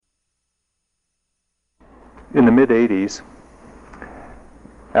In the mid-'80s,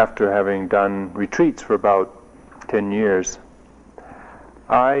 after having done retreats for about 10 years,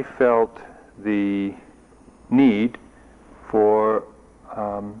 I felt the need for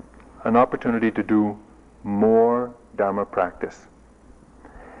an opportunity to do more Dharma practice.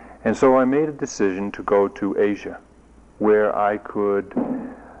 And so I made a decision to go to Asia, where I could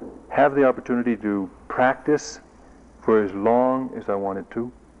have the opportunity to practice for as long as I wanted to.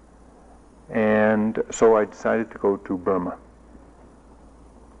 And so I decided to go to Burma.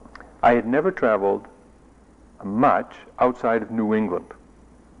 I had never traveled much outside of New England.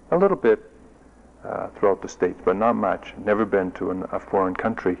 A little bit throughout the States, but not much. Never been to a foreign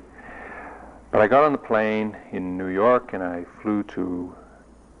country. But I got on the plane in New York and I flew to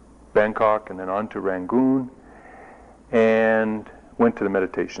Bangkok and then on to Rangoon and went to the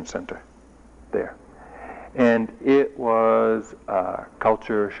meditation center there. And it was a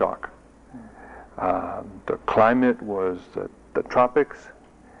culture shock. The climate was the tropics.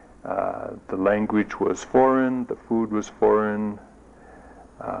 The language was foreign. The food was foreign.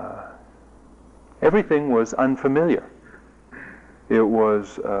 Everything was unfamiliar. It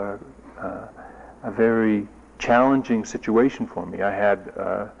was a very challenging situation for me. I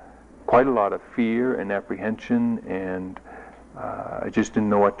had quite a lot of fear and apprehension, and I just didn't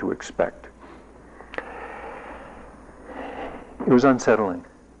know what to expect. It was unsettling.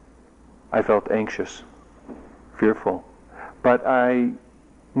 I felt anxious, fearful, but I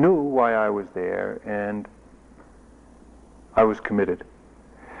knew why I was there, and I was committed.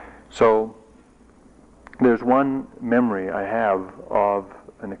 So there's one memory I have of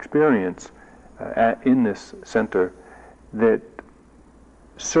an experience in this center that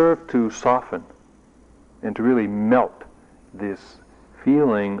served to soften and to really melt this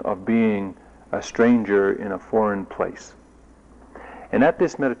feeling of being a stranger in a foreign place. And at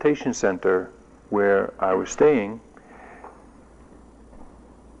this meditation center where I was staying,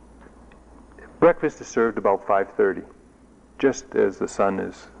 breakfast is served about 5:30, just as the sun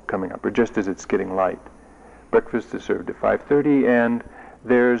is coming up, or just as it's getting light. Breakfast is served at 5:30, and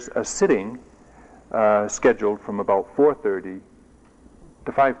there's a sitting scheduled from about 4:30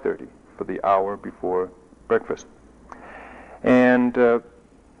 to 5:30 for the hour before breakfast. And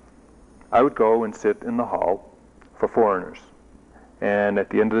I would go and sit in the hall for foreigners. And at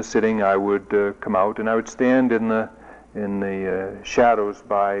the end of the sitting, I would come out and I would stand in the shadows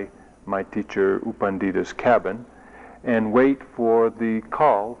by my teacher U Pandita's cabin and wait for the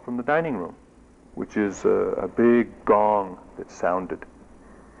call from the dining room, which is a big gong that sounded.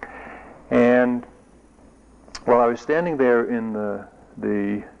 And while I was standing there in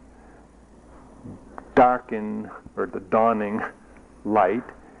the darkened or the dawning light,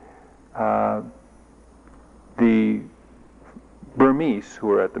 the Burmese who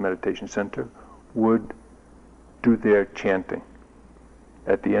were at the meditation center would do their chanting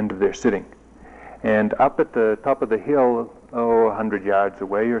at the end of their sitting. And up at the top of the hill, 100 yards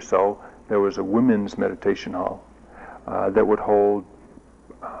away or so, there was a women's meditation hall that would hold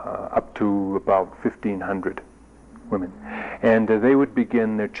up to about 1,500 women. And they would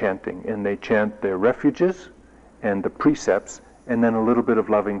begin their chanting, and they chant their refuges and the precepts, and then a little bit of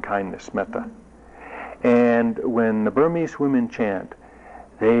loving kindness, metta. And when the Burmese women chant,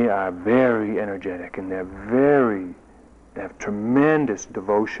 they are very energetic, and they have tremendous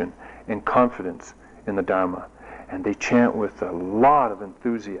devotion and confidence in the Dharma. And they chant with a lot of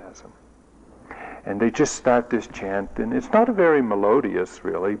enthusiasm. And they just start this chant, and it's not a very melodious,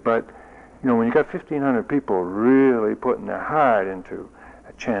 really, but when you got 1,500 people really putting their heart into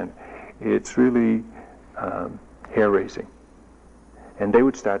a chant, it's really hair-raising. And they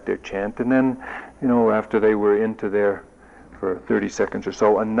would start their chant, and then, after they were into there for 30 seconds or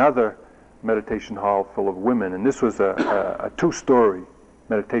so, another meditation hall full of women, and this was a two-story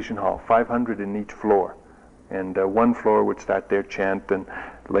meditation hall, 500 in each floor. And one floor would start their chant, and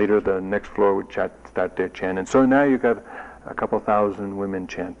later the next floor would start their chant. And so now you've got a couple thousand women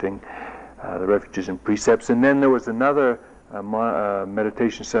chanting the refuges and precepts. And then there was another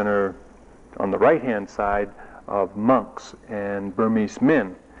meditation center on the right-hand side of monks and Burmese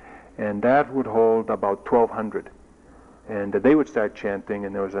men, and that would hold about 1,200. And they would start chanting,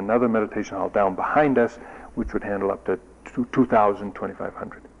 and there was another meditation hall down behind us which would handle up to 2,000,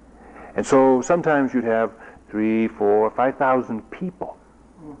 2,500. And so sometimes you'd have 3,000, 4,000, 5,000 people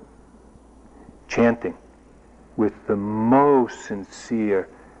chanting with the most sincere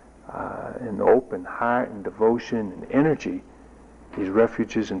and open heart and devotion and energy these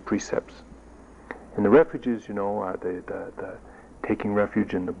refuges and precepts. And the refuges, are the taking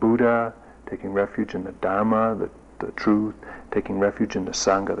refuge in the Buddha, taking refuge in the Dharma, the truth, taking refuge in the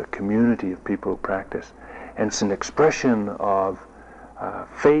Sangha, the community of people who practice. And it's an expression of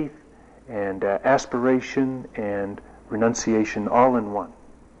faith and aspiration and renunciation all in one.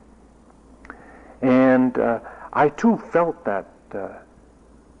 And I too felt that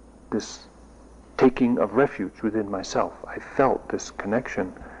this taking of refuge within myself. I felt this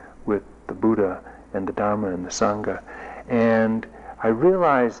connection with the Buddha and the Dhamma and the Sangha. And I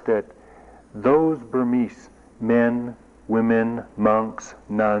realized that those Burmese men, women, monks,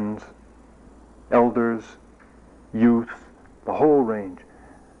 nuns, elders, youth, the whole range,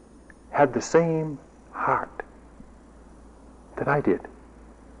 had the same heart that I did,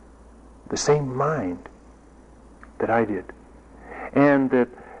 the same mind that I did, and that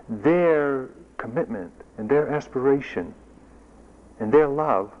their commitment and their aspiration and their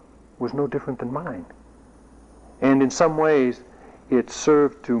love was no different than mine. And in some ways, it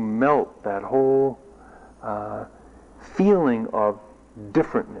served to melt that whole feeling of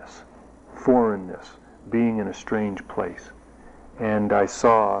differentness, foreignness, being in a strange place. And I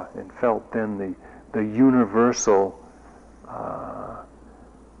saw and felt then the universal,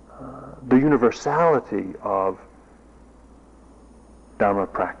 the universality of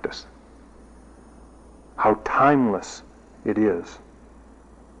Dhamma practice. How timeless it is.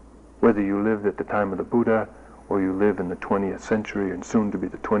 Whether you lived at the time of the Buddha or you live in the 20th century and soon to be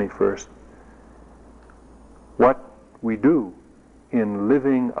the 21st, what we do in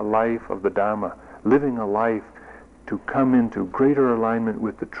living a life of the Dhamma, living a life to come into greater alignment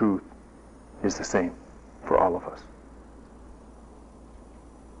with the truth, is the same for all of us.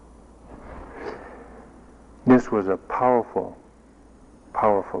 This was a powerful,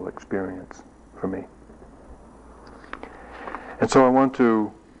 powerful experience for me. And so I want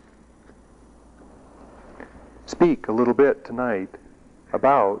to speak a little bit tonight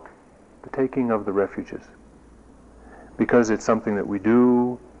about the taking of the refuges, because it's something that we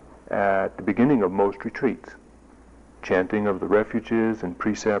do at the beginning of most retreats. Chanting of the refuges and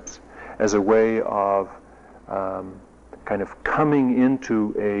precepts as a way of kind of coming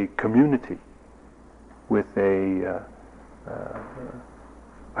into a community with a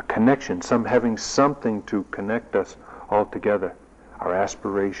connection, having something to connect us all together. Our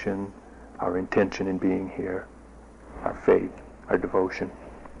aspiration, our intention in being here, our faith, our devotion.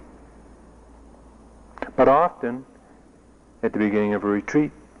 But often, at the beginning of a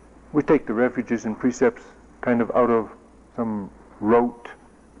retreat, we take the refuges and precepts kind of out of some rote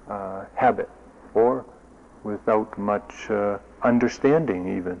habit, or without much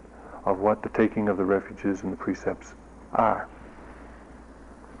understanding even of what the taking of the refuges and the precepts are.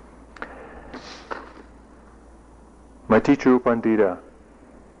 My teacher U Pandita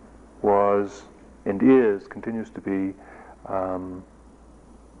was and continues to be a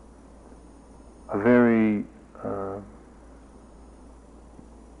very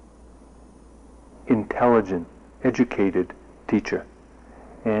intelligent, educated teacher.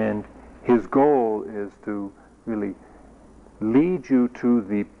 And his goal is to really lead you to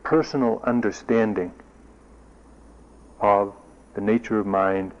the personal understanding of the nature of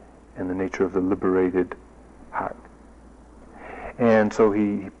mind and the nature of the liberated heart. And so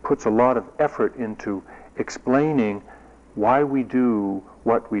he puts a lot of effort into explaining why we do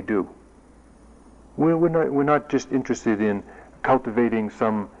what we do. We're not just interested in cultivating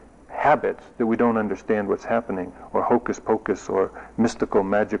some habits that we don't understand what's happening, or hocus pocus, or mystical,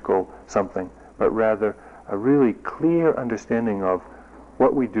 magical something, but rather a really clear understanding of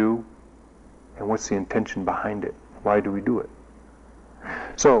what we do and what's the intention behind it. Why do we do it?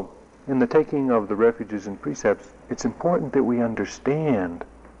 So, in the taking of the refuges and precepts, it's important that we understand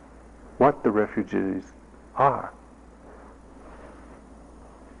what the refuges are.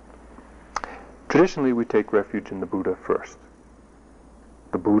 Traditionally, we take refuge in the Buddha first.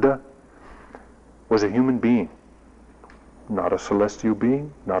 The Buddha was a human being, not a celestial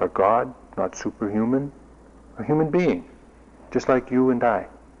being, not a god, not superhuman, a human being, just like you and I,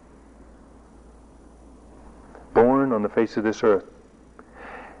 born on the face of this earth.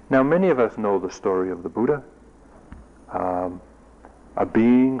 Now, many of us know the story of the Buddha, a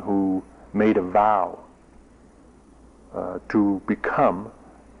being who made a vow to become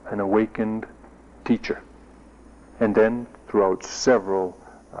an awakened teacher, and then throughout several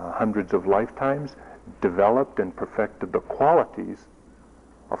hundreds of lifetimes developed and perfected the qualities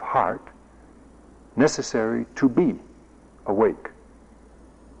of heart necessary to be awake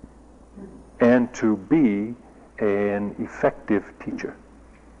and to be an effective teacher.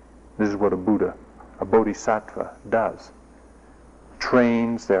 This is what a Buddha, a bodhisattva, does.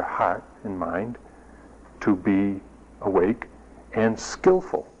 Trains their heart and mind to be awake and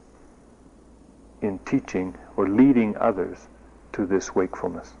skillful in teaching or leading others to this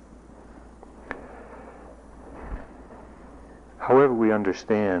wakefulness. however we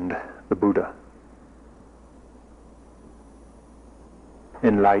understand the Buddha,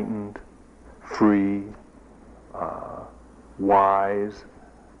 enlightened, free, wise,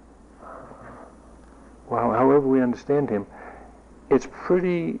 well, however we understand him, it's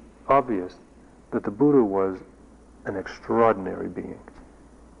pretty obvious that the Buddha was an extraordinary being.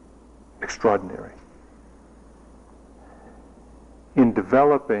 Extraordinary. In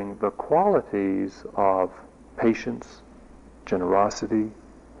developing the qualities of patience, generosity,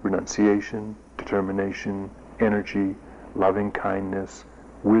 renunciation, determination, energy, loving kindness,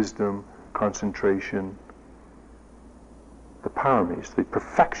 wisdom, concentration, the paramis, the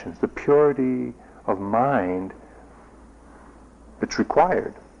perfections, the purity of mind that's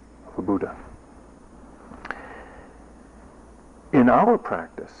required of a Buddha. In our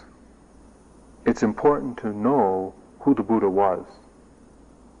practice, it's important to know who the Buddha was,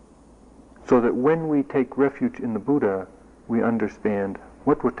 so that when we take refuge in the Buddha, we understand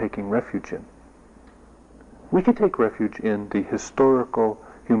what we're taking refuge in. We can take refuge in the historical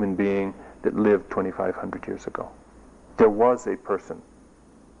human being that lived 2,500 years ago. There was a person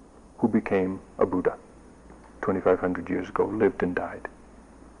who became a Buddha 2,500 years ago, lived and died.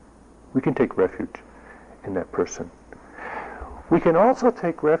 We can take refuge in that person. We can also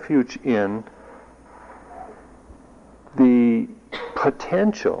take refuge in the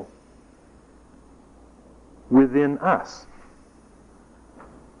potential within us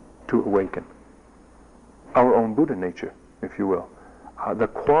to awaken. Our own Buddha nature, if you will. The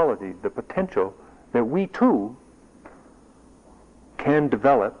quality, the potential that we too can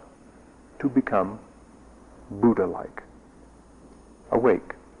develop to become Buddha-like,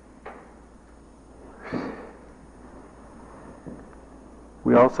 awake.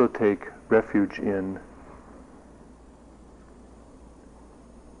 We also take refuge in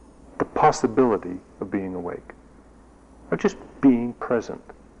the possibility of being awake, of just being present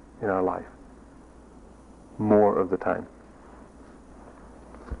in our life more of the time.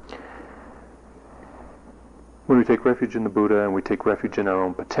 When we take refuge in the Buddha and we take refuge in our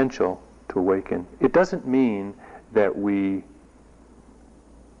own potential to awaken, it doesn't mean that we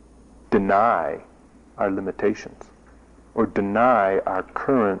deny our limitations or deny our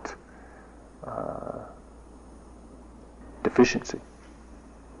current deficiency.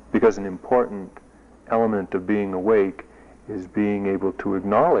 Because an important element of being awake is being able to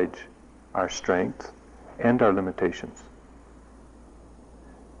acknowledge our strengths and our limitations,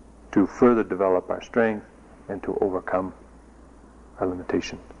 to further develop our strength and to overcome our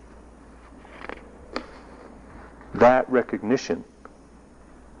limitation. That recognition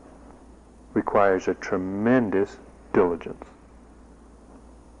requires a tremendous diligence.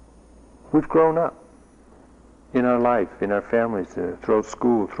 We've grown up in our life, in our families, throughout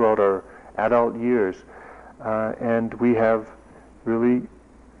school, throughout our adult years, and we have really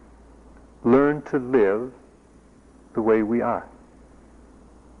learned to live the way we are.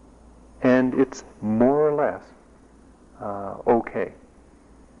 And it's more or less okay.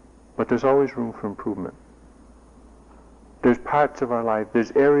 But there's always room for improvement. There's parts of our life,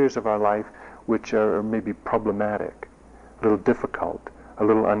 there's areas of our life which are maybe problematic, a little difficult, a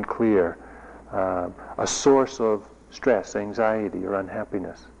little unclear, a source of stress, anxiety, or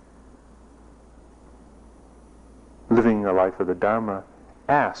unhappiness. Living a life of the Dharma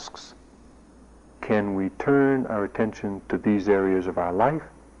asks, can we turn our attention to these areas of our life,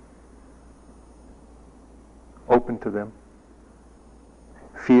 open to them,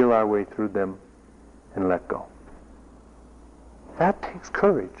 feel our way through them, and let go? That takes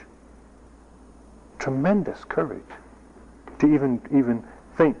courage, tremendous courage, to even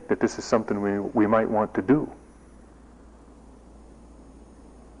think that this is something we might want to do.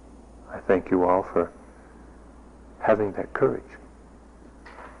 I thank you all for having that courage.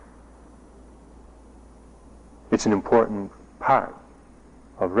 It's an important part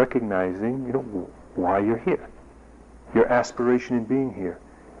of recognizing, why you're here. Your aspiration in being here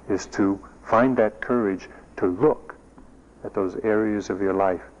is to find that courage to look at those areas of your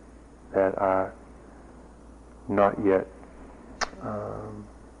life that are not yet,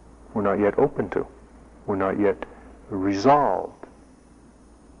 we're not yet open to. We're not yet resolved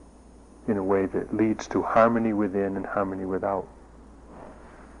in a way that leads to harmony within and harmony without.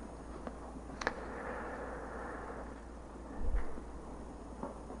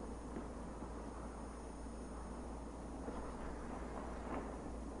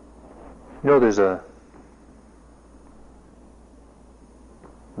 There's a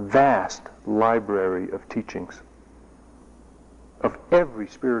vast library of teachings of every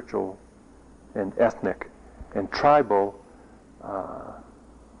spiritual and ethnic and tribal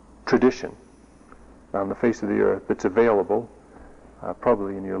tradition on the face of the earth that's available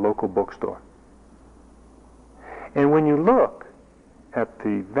probably in your local bookstore. And when you look at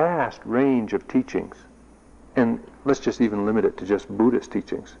the vast range of teachings, and let's just even limit it to just Buddhist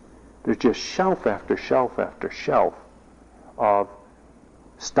teachings, there's just shelf after shelf after shelf of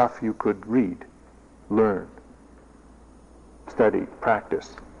stuff you could read, learn, study,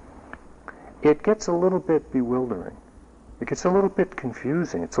 practice. It gets a little bit bewildering. It gets a little bit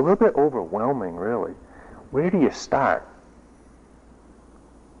confusing. It's a little bit overwhelming, really. Where do you start?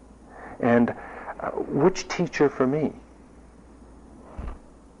 And which teacher for me?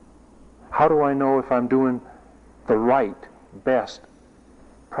 How do I know if I'm doing the right, best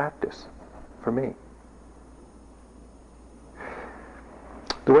practice for me?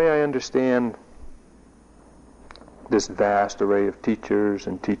 The way I understand this vast array of teachers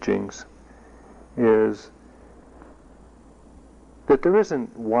and teachings is that there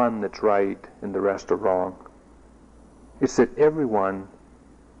isn't one that's right and the rest are wrong. It's that everyone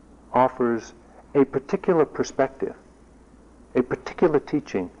offers a particular perspective, a particular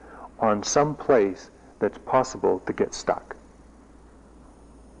teaching on some place that's possible to get stuck.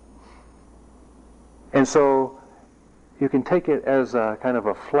 And so you can take it as a kind of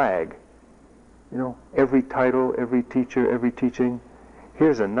a flag. You know, every title, every teacher, every teaching,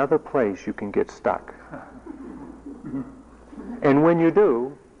 here's another place you can get stuck. And when you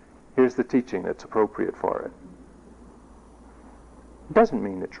do, here's the teaching that's appropriate for it. It doesn't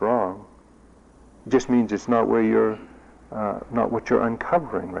mean it's wrong. It just means it's not where you're, not what you're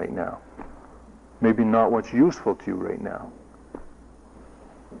uncovering right now. Maybe not what's useful to you right now.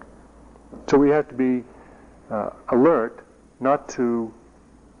 So we have to be alert not to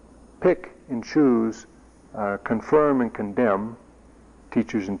pick and choose, confirm and condemn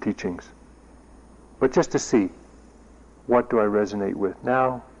teachers and teachings, but just to see, what do I resonate with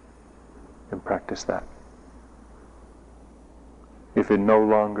now, and practice that. If it no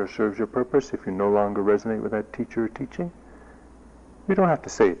longer serves your purpose, if you no longer resonate with that teacher or teaching, you don't have to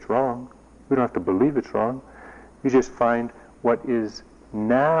say it's wrong. You don't have to believe it's wrong. You just find what is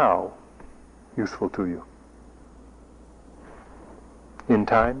now useful to you. In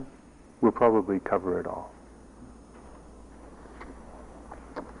time, we'll probably cover it all.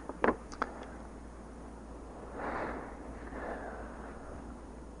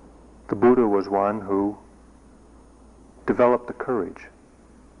 The Buddha was one who developed the courage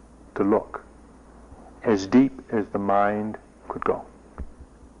to look as deep as the mind could go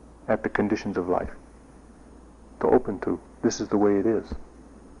at the conditions of life, to open to this is the way it is,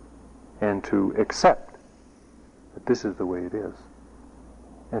 and to accept that this is the way it is,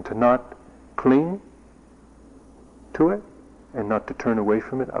 and to not cling to it and not to turn away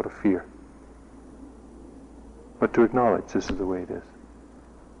from it out of fear, but to acknowledge this is the way it is.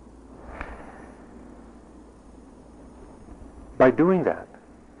 By doing that,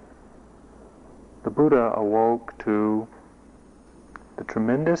 the Buddha awoke to the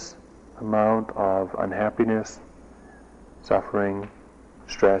tremendous amount of unhappiness, suffering,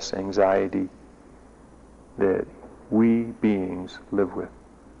 stress, anxiety that we beings live with.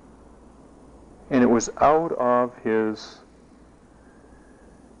 And it was out of his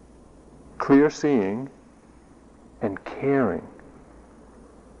clear seeing and caring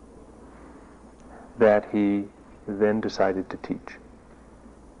that he then decided to teach.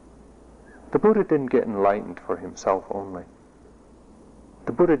 The Buddha didn't get enlightened for himself only.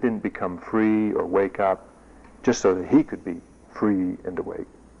 The Buddha didn't become free or wake up just so that he could be free and awake,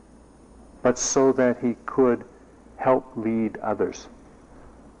 but so that he could help lead others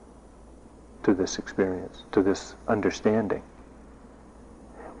to this experience, to this understanding.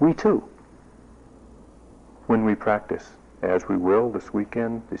 We too, when we practice, as we will this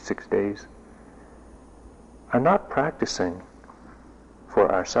weekend, these 6 days, are not practicing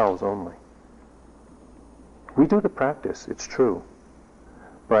for ourselves only. We do the practice, it's true,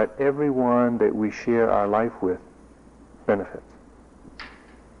 but everyone that we share our life with benefits.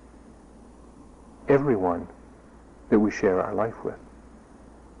 Everyone that we share our life with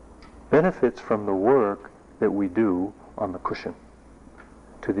benefits from the work that we do on the cushion.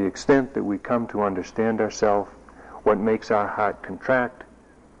 To the extent that we come to understand ourselves, what makes our heart contract,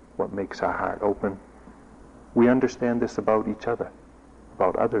 what makes our heart open, we understand this about each other,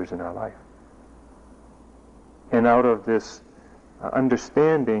 about others in our life. And out of this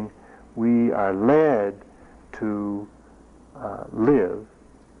understanding, we are led to live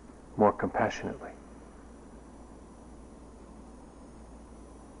more compassionately.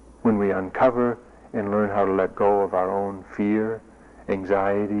 When we uncover and learn how to let go of our own fear,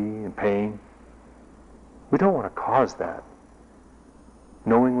 anxiety, and pain, we don't want to cause that,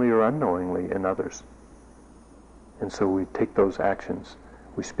 knowingly or unknowingly, in others. And so we take those actions,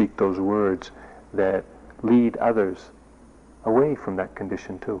 we speak those words that lead others away from that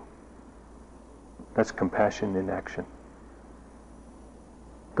condition too. That's compassion in action.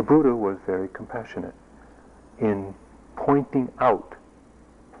 The Buddha was very compassionate in pointing out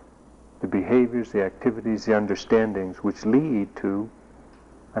the behaviors, the activities, the understandings which lead to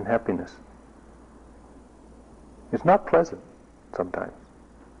unhappiness. It's not pleasant sometimes,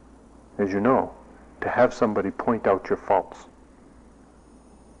 as you know, to have somebody point out your faults,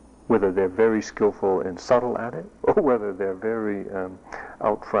 whether they're very skillful and subtle at it, or whether they're very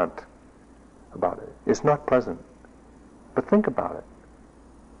out front about it. It's not pleasant. But think about it.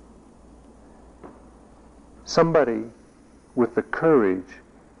 Somebody with the courage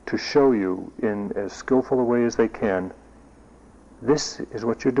to show you in as skillful a way as they can, this is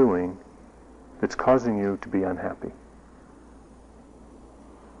what you're doing that's causing you to be unhappy.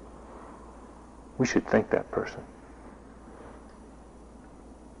 We should thank that person.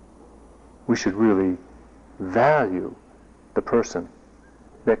 We should really value the person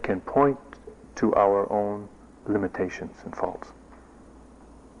that can point to our own limitations and faults,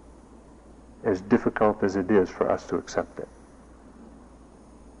 as difficult as it is for us to accept it.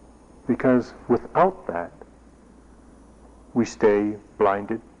 Because without that, we stay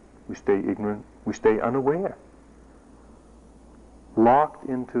blinded, we stay ignorant, we stay unaware, locked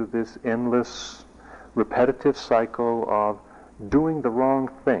into this endless, repetitive cycle of doing the wrong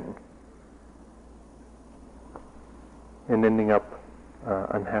thing and ending up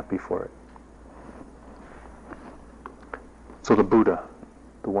unhappy for it. So the Buddha,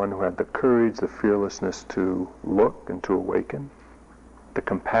 the one who had the courage, the fearlessness to look and to awaken, the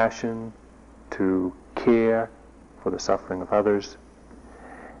compassion to care for the suffering of others.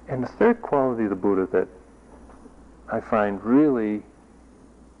 And the third quality of the Buddha that I find really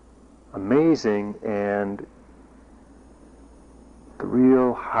amazing and the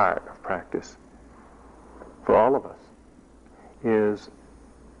real heart of practice for all of us is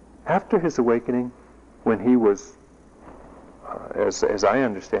after his awakening, when he was, as I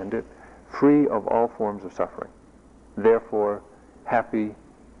understand it, free of all forms of suffering, therefore happy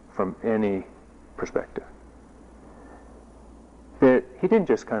from any perspective. That he didn't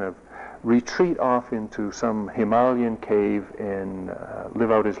just kind of retreat off into some Himalayan cave and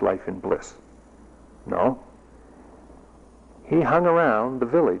live out his life in bliss. No. He hung around the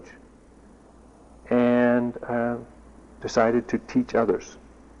village and decided to teach others.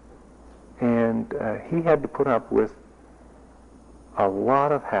 And he had to put up with a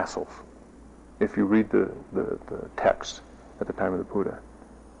lot of hassles. If you read the text at the time of the Buddha,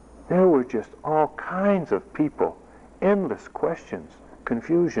 there were just all kinds of people, endless questions,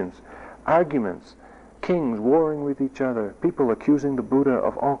 confusions, arguments, kings warring with each other, people accusing the Buddha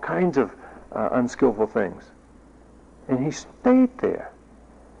of all kinds of unskillful things. And he stayed there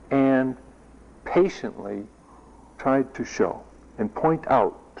and patiently tried to show and point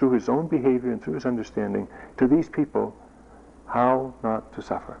out through his own behavior and through his understanding to these people how not to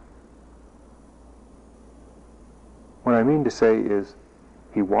suffer. What I mean to say is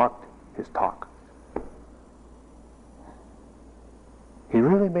he walked his talk. He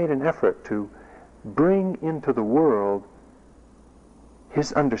really made an effort to bring into the world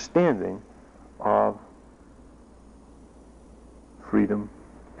his understanding of freedom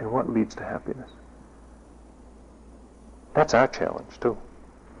and what leads to happiness. That's our challenge too.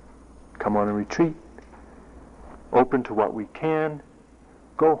 Come on a retreat, open to what we can,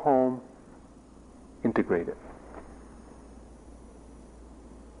 go home, integrate it.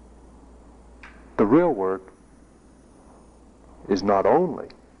 The real work is not only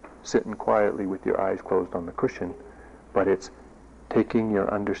sitting quietly with your eyes closed on the cushion, but it's taking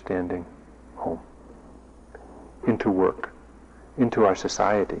your understanding home, into work, into our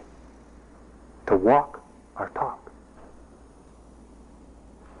society, to walk our talk.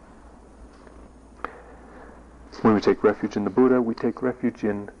 When we take refuge in the Buddha, we take refuge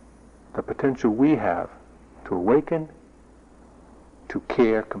in the potential we have to awaken, to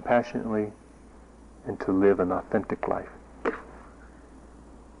care compassionately, and to live an authentic life.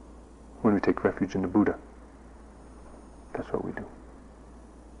 When we take refuge in the Buddha, that's what we do.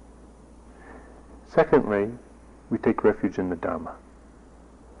 Secondly, we take refuge in the Dhamma.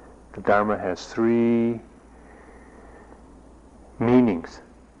 The Dhamma has three meanings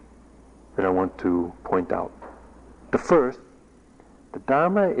that I want to point out. The first, the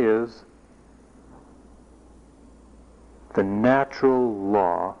Dhamma is the natural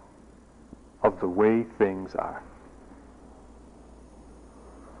law of the way things are.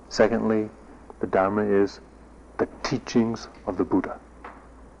 Secondly, the Dhamma is the teachings of the Buddha.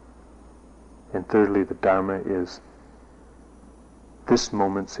 And thirdly, the Dhamma is this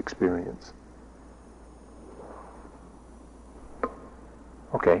moment's experience.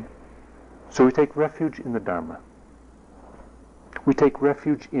 Okay, so we take refuge in the Dharma. We take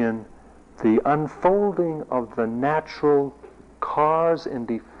refuge in the unfolding of the natural cause and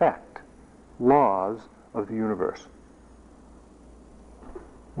effect laws of the universe.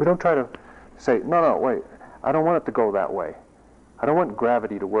 We don't try to say, no, wait, I don't want it to go that way. I don't want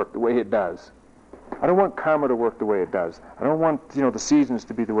gravity to work the way it does. I don't want karma to work the way it does. I don't want, the seasons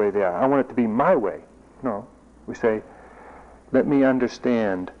to be the way they are. I want it to be my way. No, we say, let me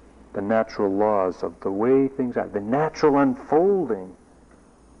understand the natural laws of the way things are, the natural unfolding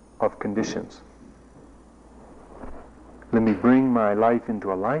of conditions. Let me bring my life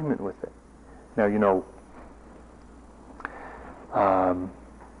into alignment with it. Now,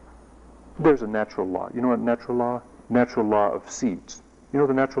 there's a natural law. You know what natural law? Natural law of seeds. You know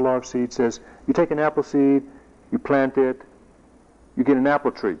the natural law of seeds says, you take an apple seed, you plant it, you get an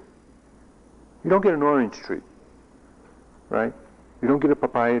apple tree. You don't get an orange tree, right? You don't get a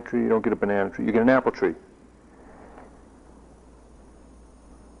papaya tree, you don't get a banana tree, you get an apple tree.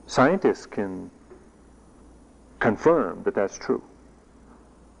 Scientists can confirm that that's true.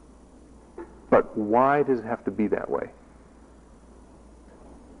 But why does it have to be that way?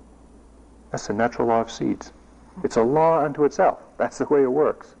 That's the natural law of seeds. It's a law unto itself. That's the way it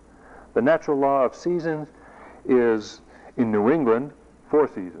works. The natural law of seasons is, in New England, 4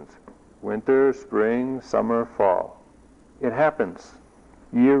 seasons. Winter, spring, summer, fall. It happens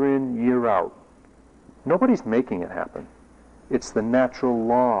year in, year out. Nobody's making it happen. It's the natural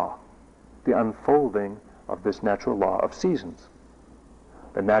law, the unfolding of this natural law of seasons.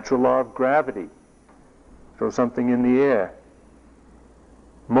 The natural law of gravity. Throw something in the air.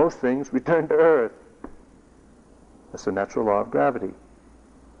 Most things return to earth. That's the natural law of gravity.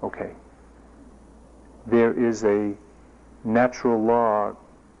 Okay. There is a natural law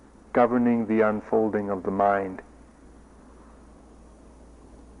governing the unfolding of the mind.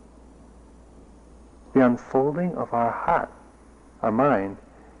 The unfolding of our heart, our mind,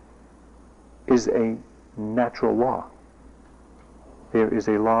 is a natural law. There is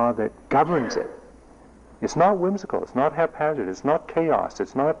a law that governs it. It's not whimsical, it's not haphazard, it's not chaos,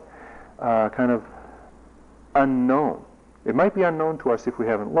 it's not kind of unknown. It might be unknown to us if we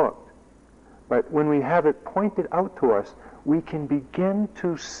haven't looked. But when we have it pointed out to us, we can begin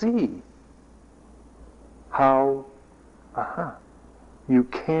to see how, you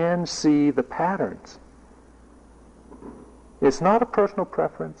can see the patterns. It's not a personal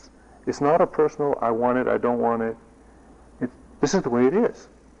preference. It's not a personal, I want it, I don't want it. This is the way it is.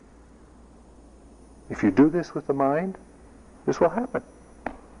 If you do this with the mind, this will happen.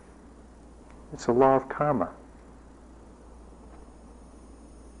 It's a law of karma.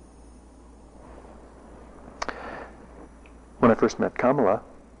 When I first met Kamala,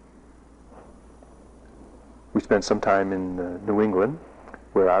 we spent some time in New England,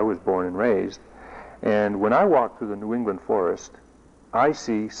 where I was born and raised, and when I walk through the New England forest, I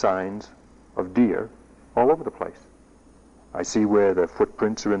see signs of deer all over the place. I see where the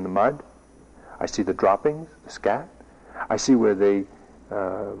footprints are in the mud. I see the droppings, the scat. I see where they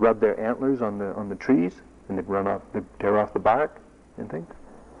rub their antlers on the trees and they tear off the bark and things.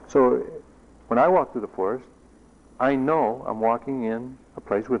 So when I walk through the forest, I know I'm walking in a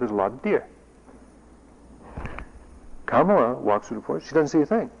place where there's a lot of deer. Kamala walks through the forest. She doesn't see a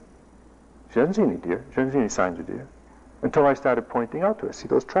thing. She doesn't see any deer. She doesn't see any signs of deer. Until I started pointing out to her, see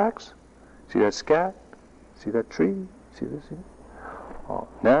those tracks? See that scat? See that tree? See this? See this? Oh,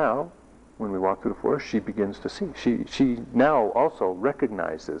 now, when we walk through the forest, she begins to see. She now also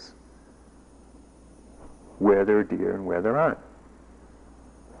recognizes where there are deer and where there aren't.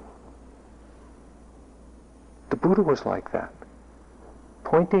 The Buddha was like that,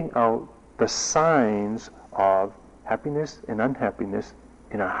 pointing out the signs of happiness and unhappiness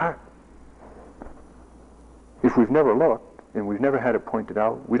in our heart. If we've never looked and we've never had it pointed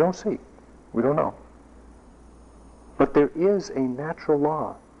out, we don't see. We don't know. But there is a natural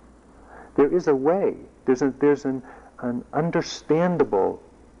law. There is a way. There's an understandable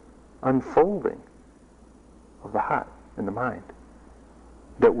unfolding of the heart and the mind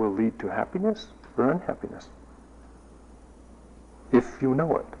that will lead to happiness or unhappiness. If you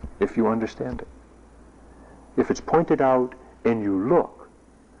know it, if you understand it. If it's pointed out and you look,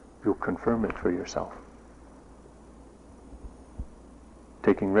 you'll confirm it for yourself.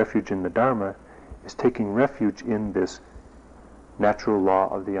 Taking refuge in the Dharma is taking refuge in this natural law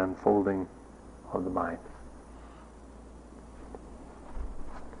of the unfolding of the mind.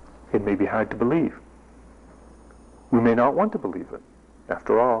 It may be hard to believe. We may not want to believe it.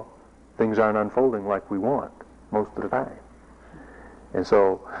 After all, things aren't unfolding like we want most of the time. And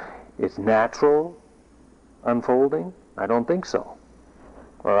so, it's natural unfolding? I don't think so.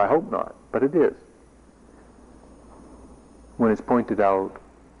 Or I hope not, but it is. When it's pointed out,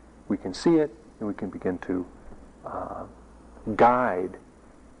 we can see it, and we can begin to guide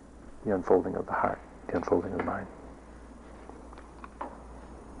the unfolding of the heart, the unfolding of the mind.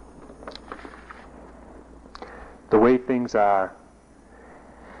 The way things are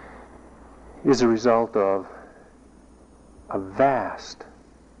is a result of a vast,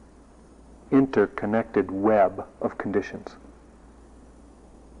 interconnected web of conditions,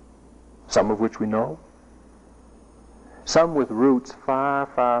 some of which we know, some with roots far,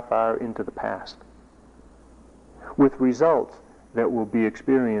 far, far into the past, with results that will be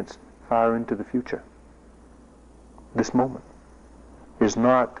experienced far into the future. This moment is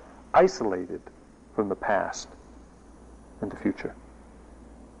not isolated from the past and the future.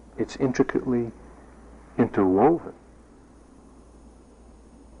 It's intricately interwoven.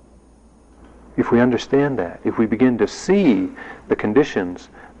 If we understand that, if we begin to see the conditions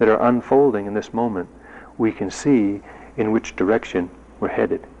that are unfolding in this moment, we can see in which direction we're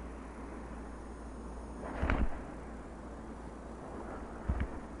headed.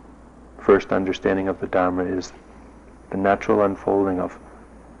 First understanding of the Dharma is the natural unfolding of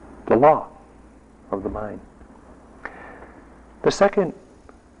the law of the mind. The second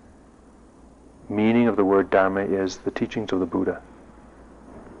meaning of the word Dharma is the teachings of the Buddha.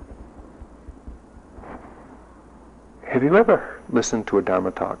 Have you ever listened to a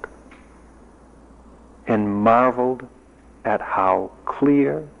Dharma talk and marveled at how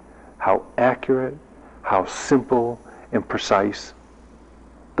clear, how accurate, how simple and precise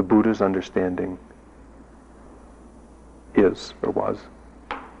the Buddha's understanding is or was?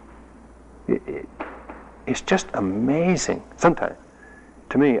 It's just amazing. Sometimes,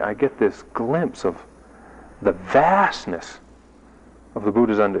 to me, I get this glimpse of the vastness of the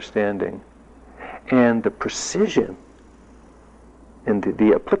Buddha's understanding and the precision and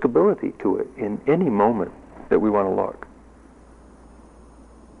the applicability to it in any moment that we want to look.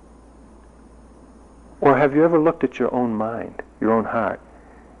 Or have you ever looked at your own mind, your own heart,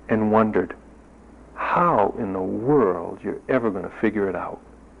 and wondered how in the world you're ever going to figure it out?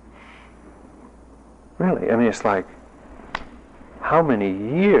 Really, I mean, it's like, how many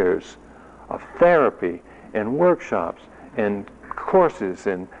years of therapy and workshops and courses,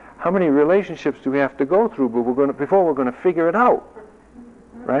 and how many relationships do we have to go through before we're going to figure it out?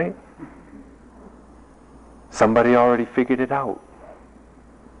 Right? Somebody already figured it out.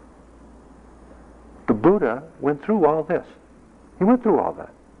 The Buddha went through all this. He went through all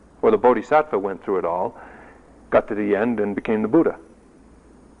that. Or the Bodhisattva went through it all, got to the end and became the Buddha.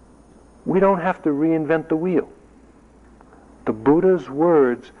 We don't have to reinvent the wheel. The Buddha's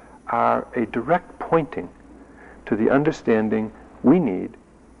words are a direct pointing to the understanding we need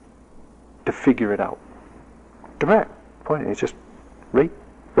to figure it out. Direct pointing. It's just right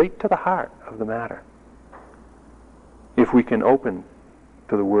to the heart of the matter. If we can open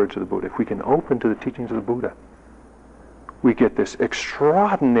to the words of the Buddha, if we can open to the teachings of the Buddha, we get this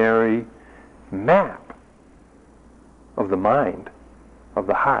extraordinary map of the mind, of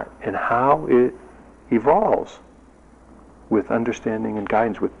the heart, and how it evolves with understanding and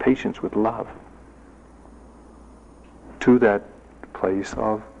guidance, with patience, with love, to that place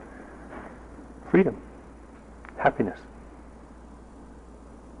of freedom, happiness.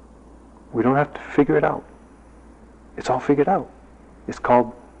 We don't have to figure it out. It's all figured out. It's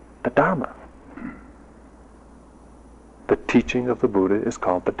called the Dharma. The teaching of the Buddha is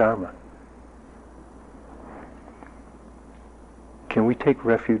called the Dharma. Can we take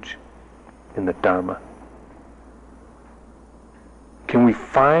refuge in the Dharma? Can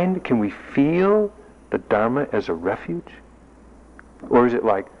we feel the Dharma as a refuge? Or is it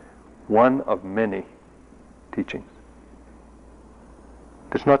like one of many teachings?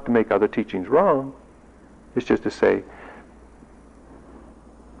 It's not to make other teachings wrong. It's just to say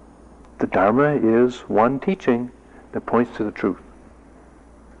the Dharma is one teaching that points to the truth.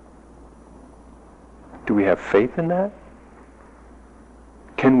 Do we have faith in that?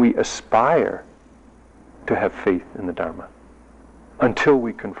 Can we aspire to have faith in the Dharma until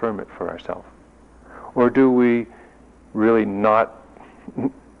we confirm it for ourselves? Or do we really not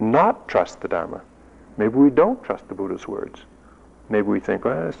trust the Dharma? Maybe we don't trust the Buddha's words. Maybe we think,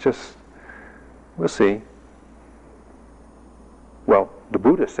 well, it's just, we'll see. Well, the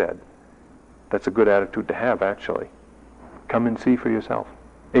Buddha said that's a good attitude to have, actually. Come and see for yourself.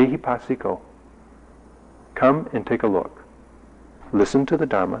 Ehipasiko. Come and take a look. Listen to the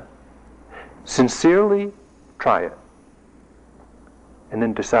Dharma. Sincerely try it. And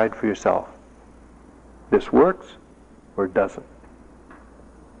then decide for yourself. This works or it doesn't.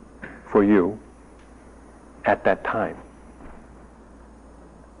 for you at that time.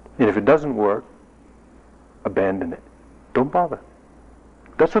 And if it doesn't work, abandon it. Don't bother.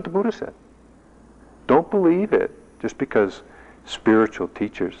 That's what the Buddha said. Don't believe it just because spiritual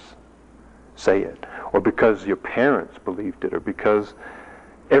teachers say it, or because your parents believed it, or because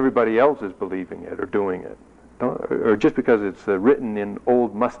everybody else is believing it or doing it, or just because it's written in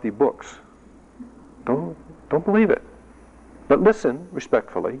old musty books. Don't believe it. But listen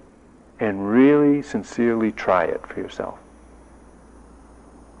respectfully and really sincerely try it for yourself.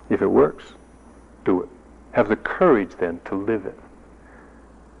 If it works, do it. Have the courage then to live it.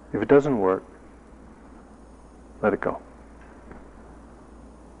 If it doesn't work, let it go.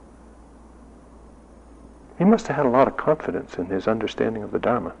 He must have had a lot of confidence in his understanding of the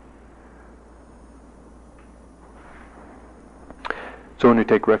Dharma. So when we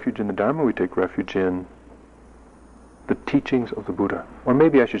take refuge in the Dharma, we take refuge in the teachings of the Buddha. Or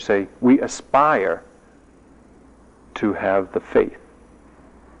maybe I should say, we aspire to have the faith,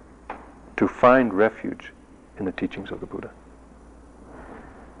 to find refuge in the teachings of the Buddha.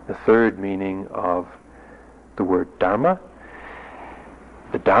 The third meaning of the word Dharma.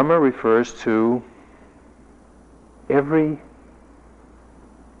 The Dharma refers to every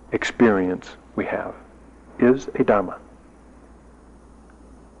experience we have is a Dharma.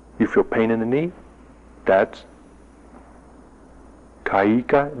 You feel pain in the knee? That's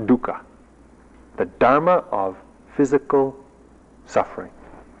kaika dukkha, the Dharma of physical suffering.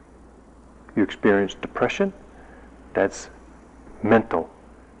 You experience depression? That's mental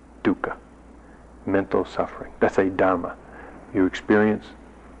dukkha, mental suffering. That's a Dharma. You experience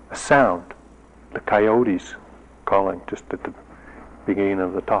a sound, the coyotes calling just at the beginning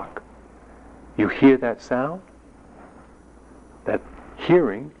of the talk. You hear that sound? That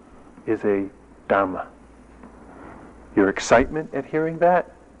hearing is a Dharma. Your excitement at hearing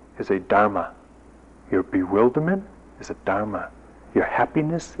that is a Dharma. Your bewilderment is a Dharma. Your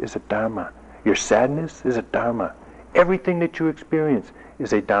happiness is a Dharma. Your sadness is a Dharma. Everything that you experience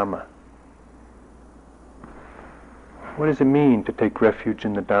is a Dharma. What does it mean to take refuge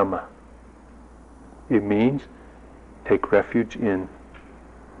in the Dharma? It means take refuge in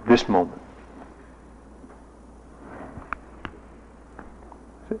this moment.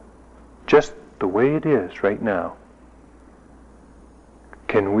 Just the way it is right now.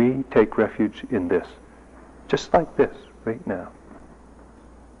 Can we take refuge in this? Just like this, right now.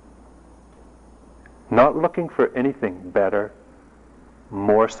 Not looking for anything better,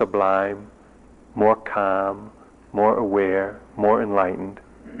 more sublime, more calm, more aware, more enlightened.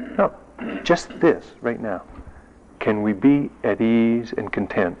 No, just this, right now. Can we be at ease and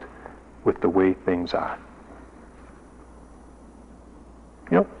content with the way things are?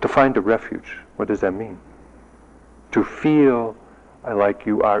 You know, to find a refuge, what does that mean? To feel like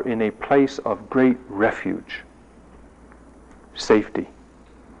you are in a place of great refuge, safety,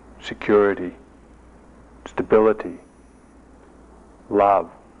 security, stability, love,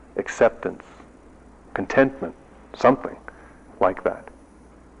 acceptance, contentment, something like that.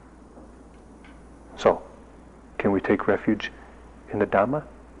 So, can we take refuge in the Dhamma?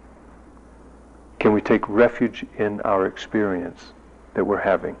 Can we take refuge in our experience that we're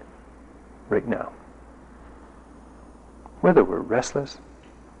having right now? Whether we're restless,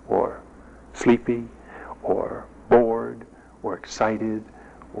 or sleepy, or bored, or excited,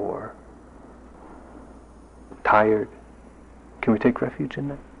 or tired, can we take refuge in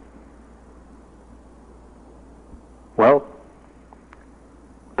that? Well,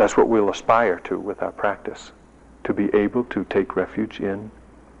 that's what we'll aspire to with our practice, to be able to take refuge in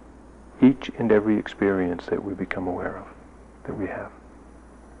each and every experience that we become aware of, that we have.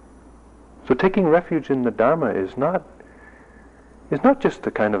 So taking refuge in the Dharma is not just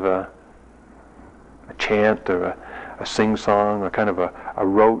a kind of a chant or a sing-song or kind of a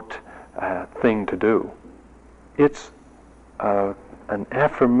rote thing to do. It's an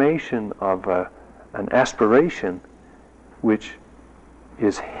affirmation of an aspiration which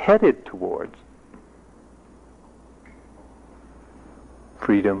is headed towards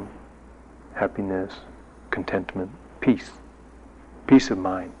freedom, happiness, contentment, peace, peace of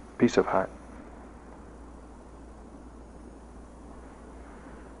mind, peace of heart.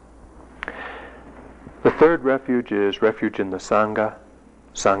 The third refuge is refuge in the Sangha.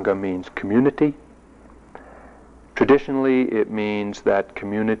 Sangha means community. Traditionally, it means that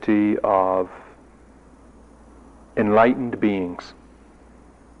community of enlightened beings.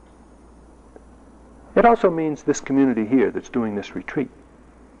 It also means this community here that's doing this retreat.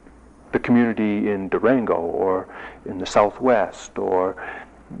 The community in Durango, or in the Southwest, or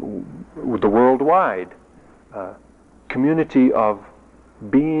the worldwide community of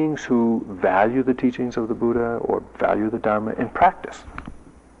beings who value the teachings of the Buddha or value the Dharma and practice.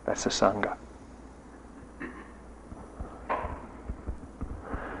 That's the Sangha.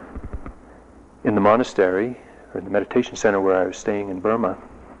 In the monastery, or in the meditation center where I was staying in Burma,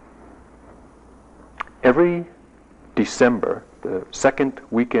 every December, the second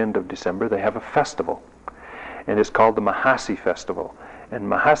weekend of December, they have a festival. And it's called the Mahasi Festival. And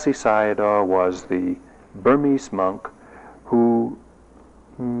Mahasi Sayadaw was the Burmese monk who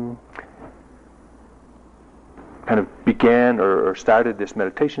kind of began or started this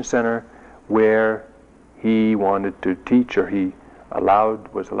meditation center where he wanted to teach, or he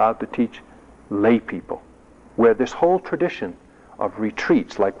was allowed to teach lay people, where this whole tradition of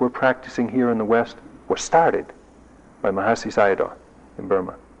retreats like we're practicing here in the West was started by Mahasi Sayadaw in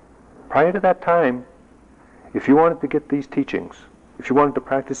Burma. Prior to that time, if you wanted to get these teachings, if you wanted to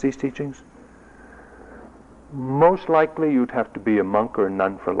practice these teachings, most likely you'd have to be a monk or a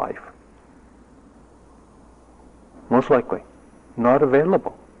nun for life. Most likely. Not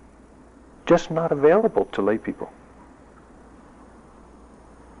available. Just not available to lay people.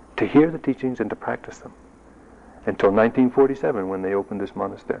 To hear the teachings and to practice them. Until 1947, when they opened this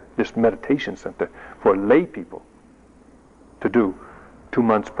monastery, this meditation center for lay people to do 2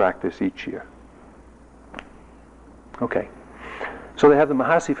 months practice each year. Okay. So they have the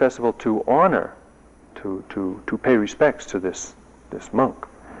Mahasi Festival to honor, to pay respects to this monk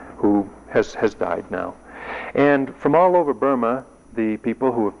who has died now. And from all over Burma, the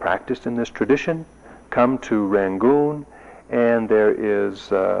people who have practiced in this tradition come to Rangoon, and there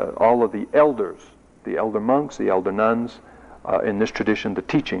is all of the elders, the elder monks, the elder nuns, in this tradition, the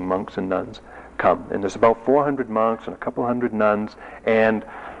teaching monks and nuns come. And there's about 400 monks and a couple hundred nuns and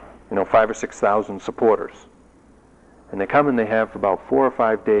 5,000 or 6,000 supporters. And they come and they have about 4 or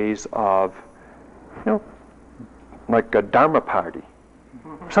 5 days of, like a Dharma party.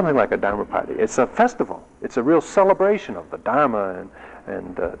 Something like a Dharma party. It's a festival. It's a real celebration of the Dharma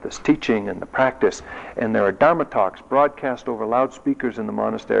and this teaching and the practice. And there are Dharma talks broadcast over loudspeakers in the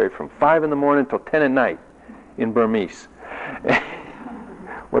monastery from 5 in the morning till 10 at night in Burmese.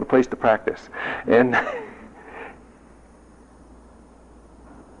 What a place to practice. And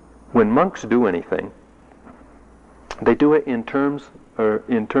when monks do anything, they do it in terms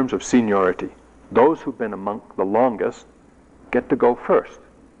of seniority. Those who've been a monk the longest get to go first.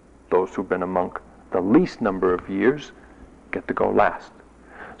 Those who've been a monk the least number of years get to go last.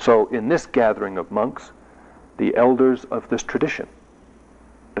 So in this gathering of monks, the elders of this tradition,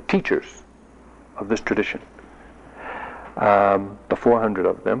 the teachers of this tradition, the 400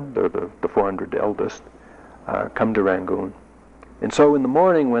 of them, the 400 eldest, come to Rangoon. And so in the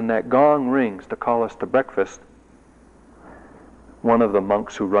morning when that gong rings to call us to breakfast, one of the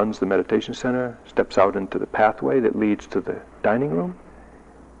monks who runs the meditation center steps out into the pathway that leads to the dining room,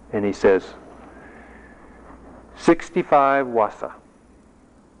 and he says, 65 wasa.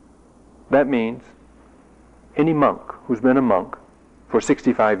 That means any monk who's been a monk for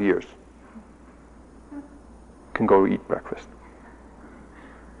 65 years can go eat breakfast.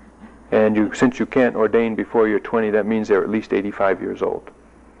 And since you can't ordain before you're 20, that means they're at least 85 years old.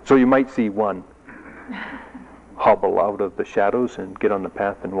 So you might see one hobble out of the shadows and get on the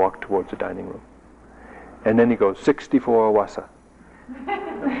path and walk towards the dining room. And then he goes, 64 wasa.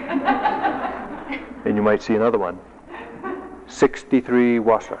 And you might see another one, 63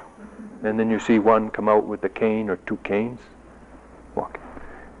 wasa. And then you see one come out with a cane or 2 canes, walking.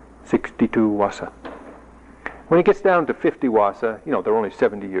 62 wasa. When he gets down to 50 wasa, they're only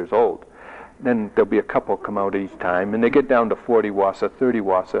 70 years old. Then there'll be a couple come out each time, and they get down to 40 wasa, 30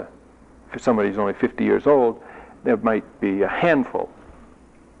 wasa. If somebody who's only 50 years old, there might be a handful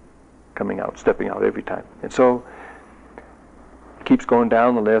coming out, stepping out every time. And so it keeps going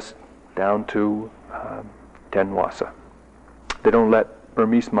down the list, down to 10 wasa. They don't let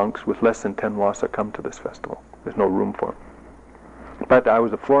Burmese monks with less than 10 wasa come to this festival. There's no room for them. But I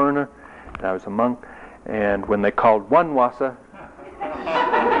was a foreigner, and I was a monk, and when they called 1 wasa,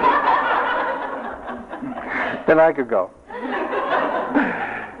 then I could go.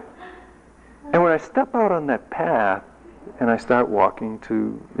 And when I step out on that path and I start walking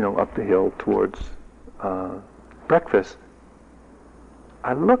to, up the hill towards breakfast,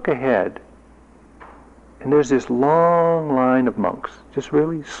 I look ahead and there's this long line of monks, just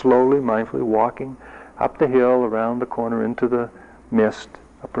really slowly, mindfully walking up the hill, around the corner, into the mist,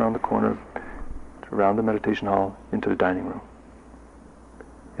 up around the corner, around the meditation hall, into the dining room.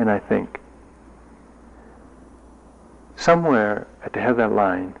 And I think, somewhere at the head of that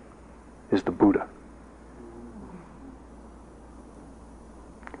line is the Buddha.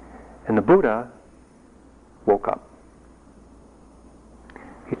 And the Buddha woke up.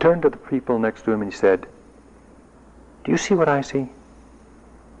 He turned to the people next to him and he said, "Do you see what I see?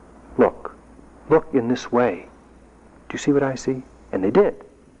 Look. Look in this way. Do you see what I see?" And they did.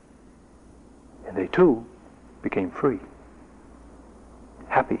 And they too became free,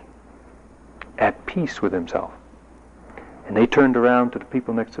 happy, at peace with himself. And they turned around to the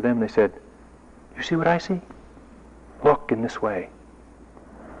people next to them and they said, "You see what I see? Look in this way."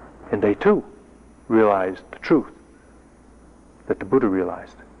 And they too realized the truth that the Buddha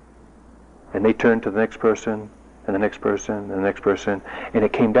realized. And they turned to the next person, and the next person, and the next person, and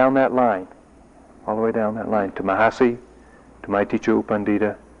it came down that line, all the way down that line, to Mahasi, to my teacher U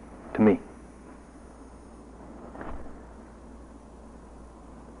Pandita, to me.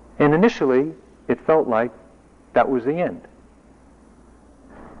 And initially, it felt like that was the end.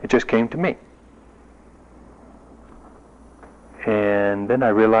 It just came to me. And then I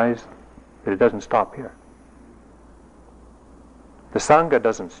realized that it doesn't stop here. The Sangha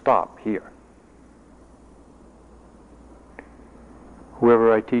doesn't stop here.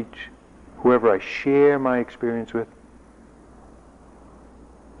 Whoever I teach, whoever I share my experience with,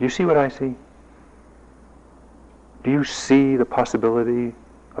 do you see what I see? Do you see the possibility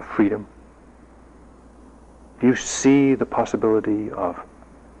of freedom? Do you see the possibility of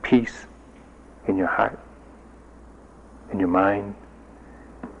peace in your heart, in your mind,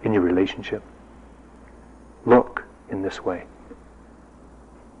 in your relationship? Look in this way.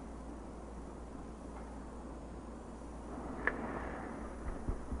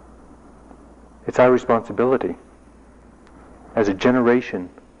 It's our responsibility as a generation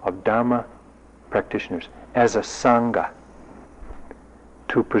of Dharma practitioners, as a Sangha,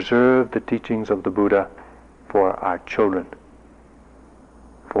 to preserve the teachings of the Buddha for our children,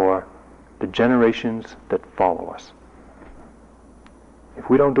 for the generations that follow us. If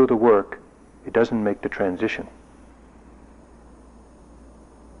we don't do the work, it doesn't make the transition.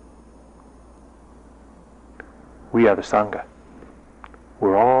 We are the Sangha.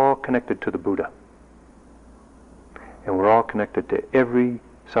 We're all connected to the Buddha. And we're all connected to every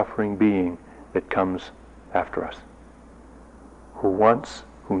suffering being that comes after us, who wants,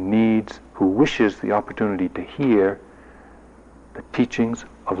 who needs, who wishes the opportunity to hear the teachings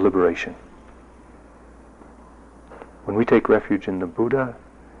of liberation. When we take refuge in the Buddha,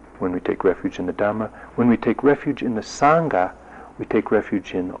 when we take refuge in the Dhamma, when we take refuge in the Sangha, we take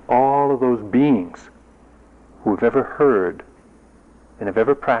refuge in all of those beings who have ever heard and have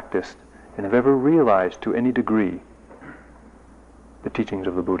ever practiced and have ever realized to any degree the teachings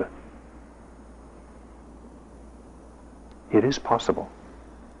of the Buddha. It is possible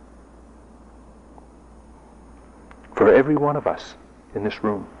for every one of us in this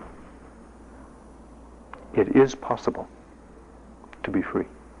room. It is possible to be free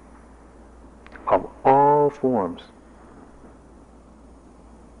of all forms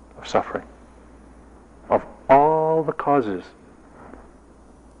of suffering, of all the causes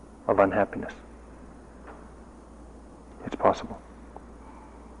of unhappiness. It's possible.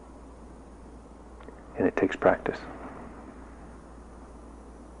 And it takes practice.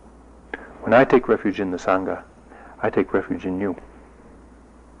 When I take refuge in the Sangha, I take refuge in you.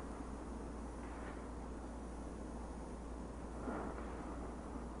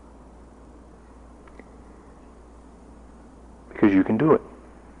 Because you can do it.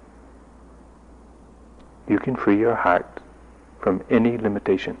 You can free your heart from any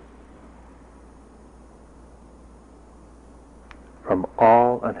limitation, from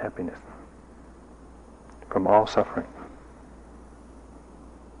all unhappiness, from all suffering.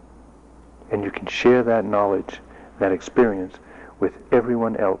 And you can share that knowledge, that experience, with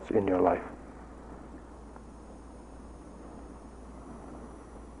everyone else in your life.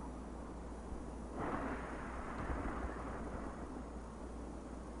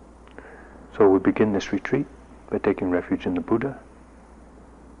 So we begin this retreat by taking refuge in the Buddha,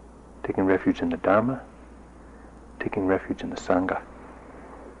 taking refuge in the Dhamma, taking refuge in the Sangha.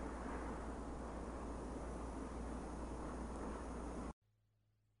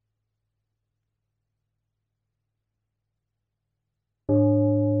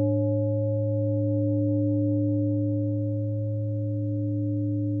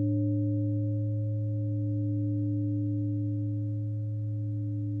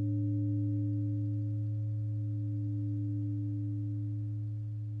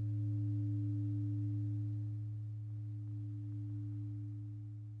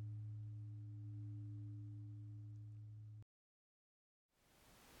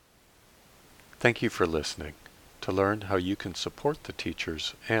 Thank you for listening. To learn how you can support the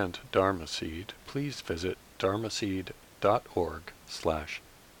teachers and Dharma Seed, please visit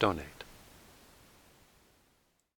dharmaseed.org/donate.